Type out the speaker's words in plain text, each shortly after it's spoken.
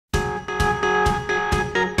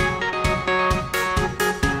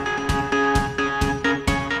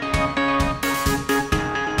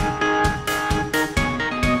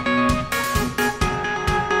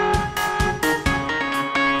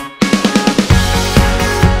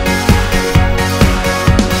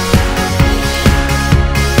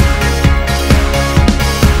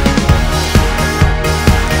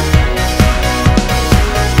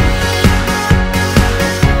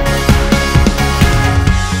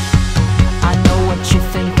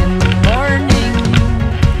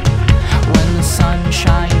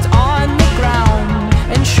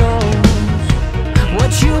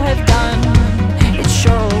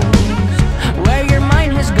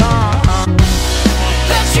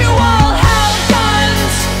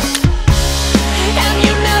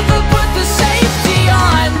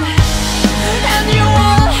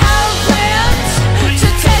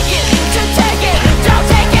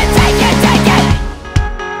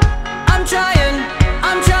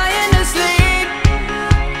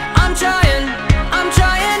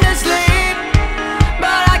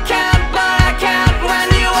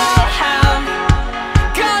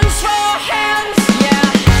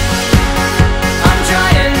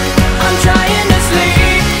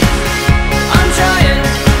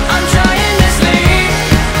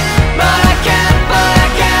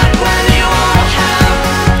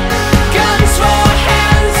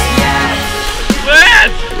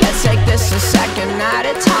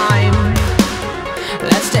a time.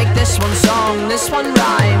 Let's take this one song, this one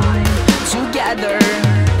rhyme together.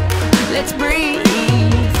 Let's breathe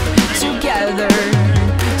together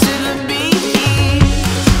to the beat.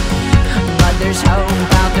 But there's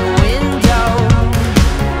hope out the window,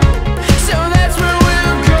 so that's where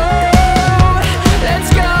we'll go. Let's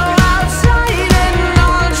go outside and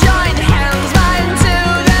all join hands. But until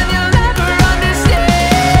then you'll never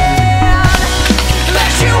understand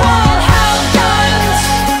that you all have guns,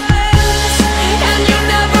 and you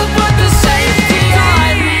never put the safety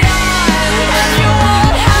on, and you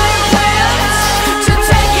all have plans to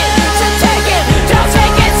take it, don't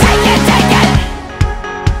take it, take it, take it.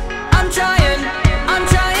 I'm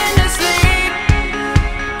trying to sleep.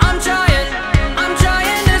 I'm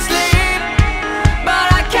trying to sleep, but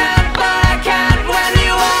I can't when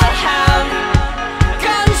you all have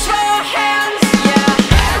guns for hands.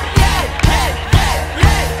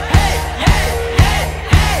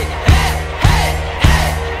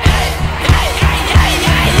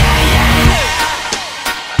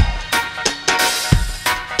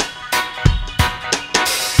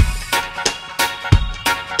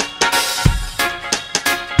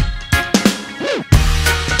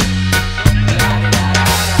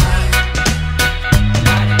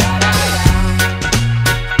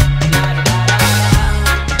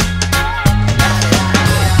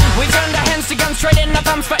 We turned our hands to guns, trading our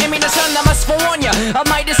thumbs for ammunition. I must forewarn you of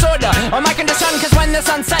my disorder or my condition, cause when the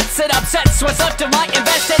sun sets, it upsets what's left of my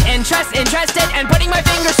invested interest. Interested in putting my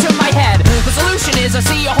fingers to my head. The solution is I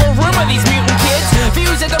see a whole room of these mutant kids.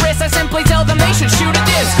 Fuse at the wrist, I simply tell them they should shoot at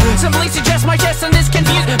this. Simply suggest my chest and this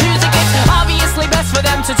confused music. It's obviously best for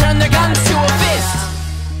them to turn their guns to a fist.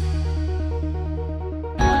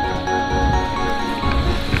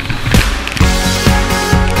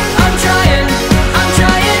 I'm trying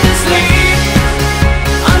to sleep.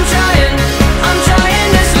 I'm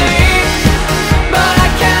trying to sleep, but I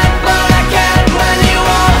can't when you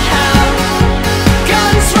all have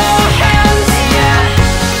guns for hands.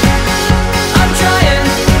 I'm trying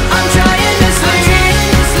to sleep.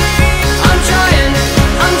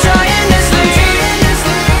 I'm trying to sleep,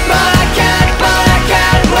 but I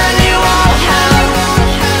can't when you all have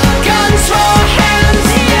guns for hands.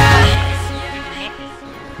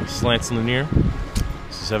 Slants linear.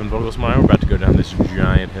 7 Vogelsmeyer. We're about to go down this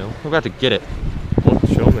giant hill. We're about to get it. Well,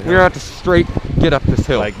 show them the hill. We're about to straight get up this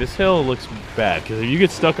hill. Like, this hill looks bad because if you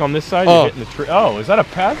get stuck on this side, Oh. you're hitting the tree. Oh, is that a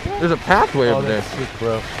pathway? There's a pathway Oh, over there. that's sick,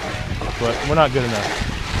 bro. But we're not good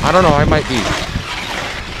enough. I don't know, I might be.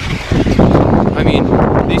 I mean,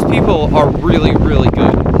 these people are really, really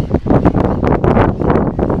good.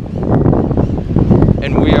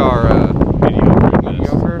 And we are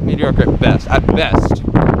mediocre at best. At best.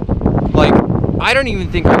 Like, I don't even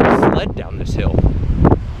think I would sled down this hill.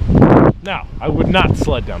 No, I would not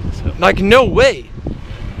sled down this hill. Like, no way.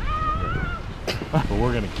 But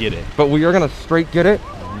we're gonna get it. But we are gonna straight get it.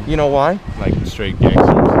 You know why? Like straight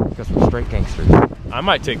gangsters. Because we're straight gangsters. I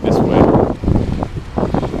might take this way.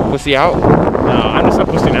 Pussy out? No, I'm just not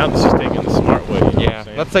pushing out. This is taking the smart way. You know what Yeah, I'm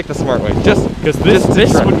saying? let's take the smart way. Just because this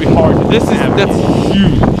try. would be hard. That's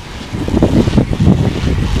huge.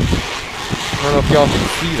 I don't know if y'all can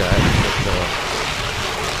see that, but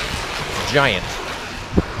it's giant.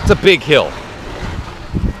 It's a big hill.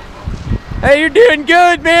 Hey, you're doing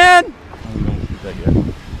good, man.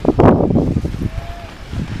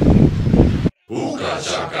 Hookah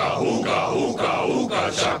chaka, hookah, hookah,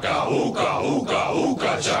 hookah chaka, hookah, hookah,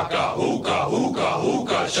 hookah chaka, hookah, hookah,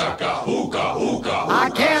 hookah chaka, hookah, hookah. I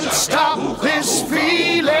can't stop this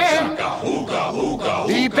feeling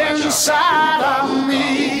deep inside of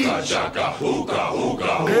me.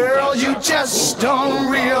 Girl, you just don't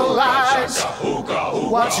realize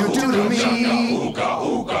what you do to me.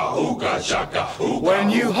 When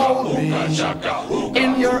you hold me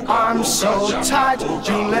in your arms so tight,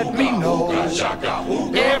 you let me know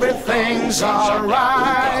everything's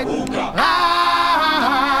alright. I'm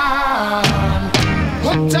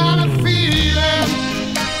hooked on a feeling.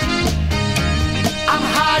 I'm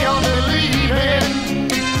high on believing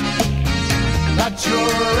that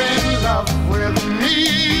you're in love with me.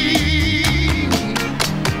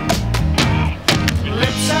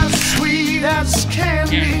 Lips as sweet as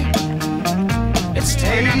candy, its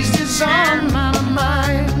taste is on my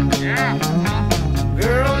mind.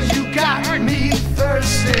 Girl, you got me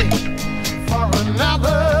thirsty for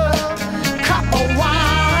another cup of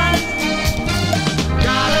wine.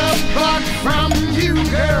 Got a bug from you,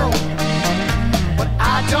 girl, but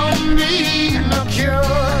I don't need no cure.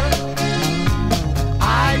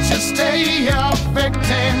 I just stay a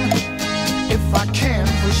victim if I can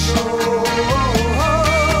for sure.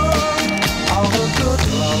 All the good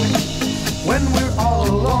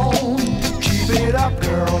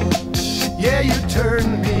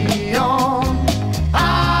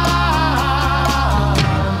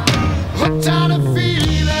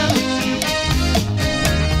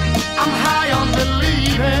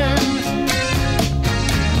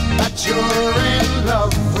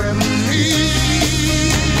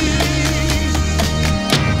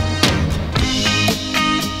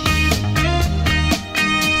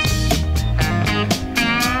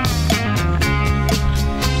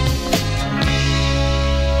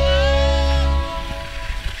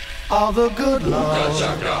all the good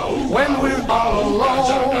love when we're all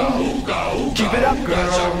alone. Keep it up,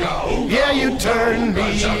 girl. Yeah, you turn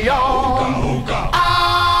me on.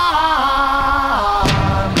 I'm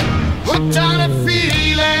hooked on a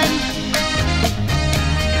feeling.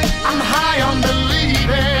 I'm high on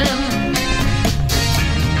believing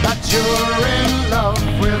that you're in love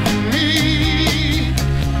with me.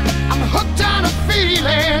 I'm hooked on a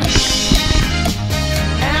feeling.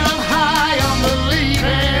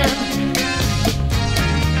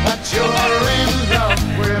 You're in love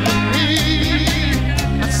with me.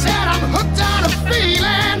 I said I'm hooked on a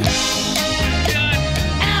feeling,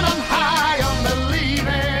 and I'm high on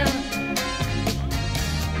believing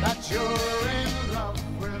that you're in love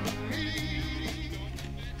with me.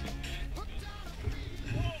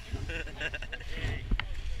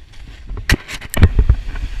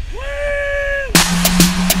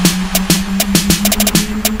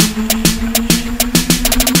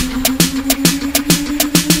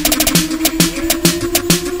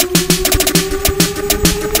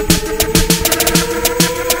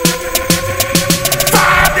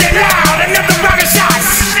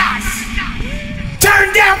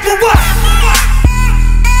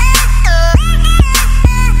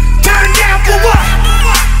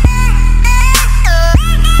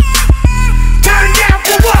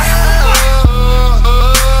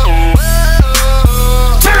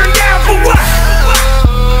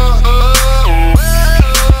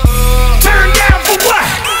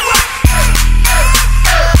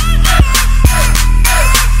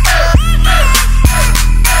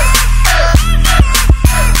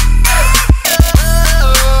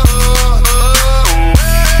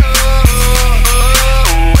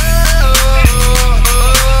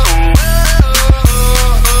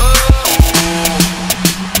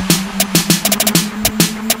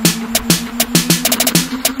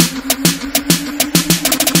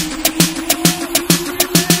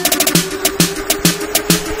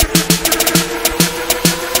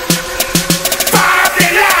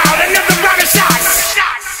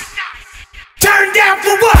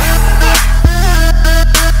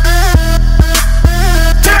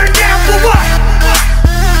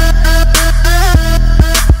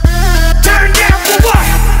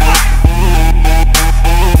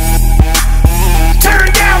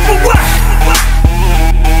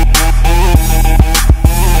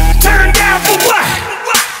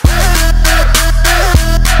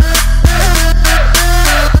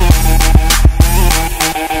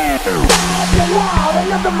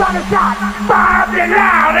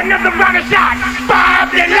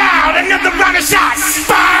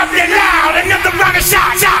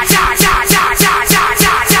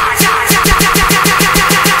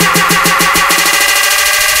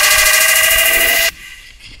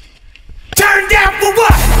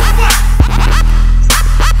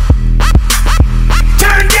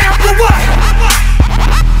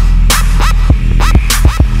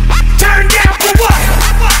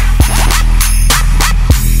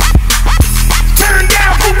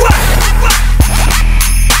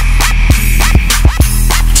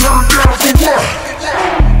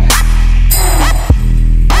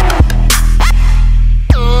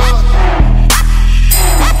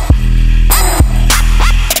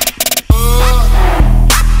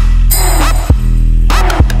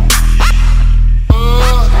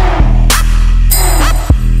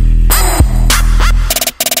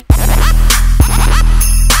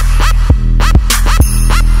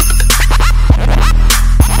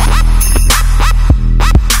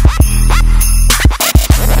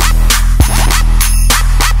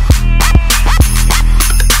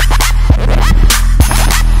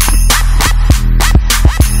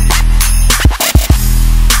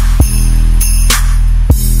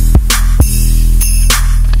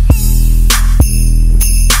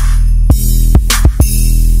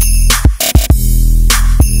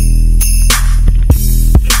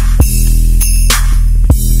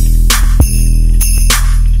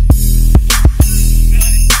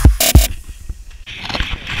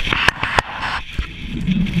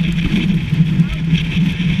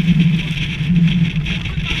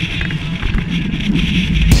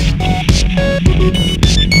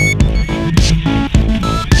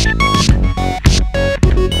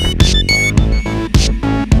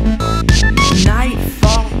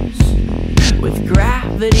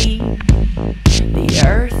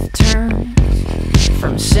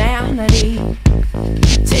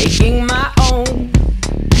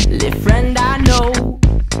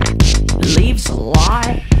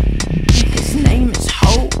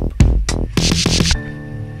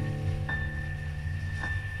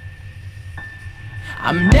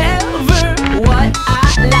 I'm never what I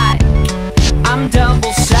like. I'm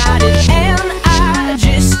double-sided.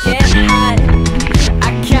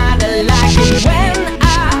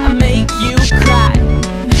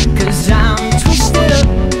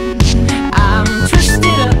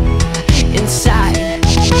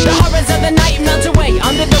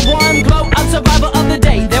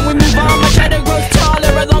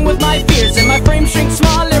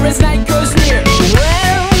 smaller as night, 'cause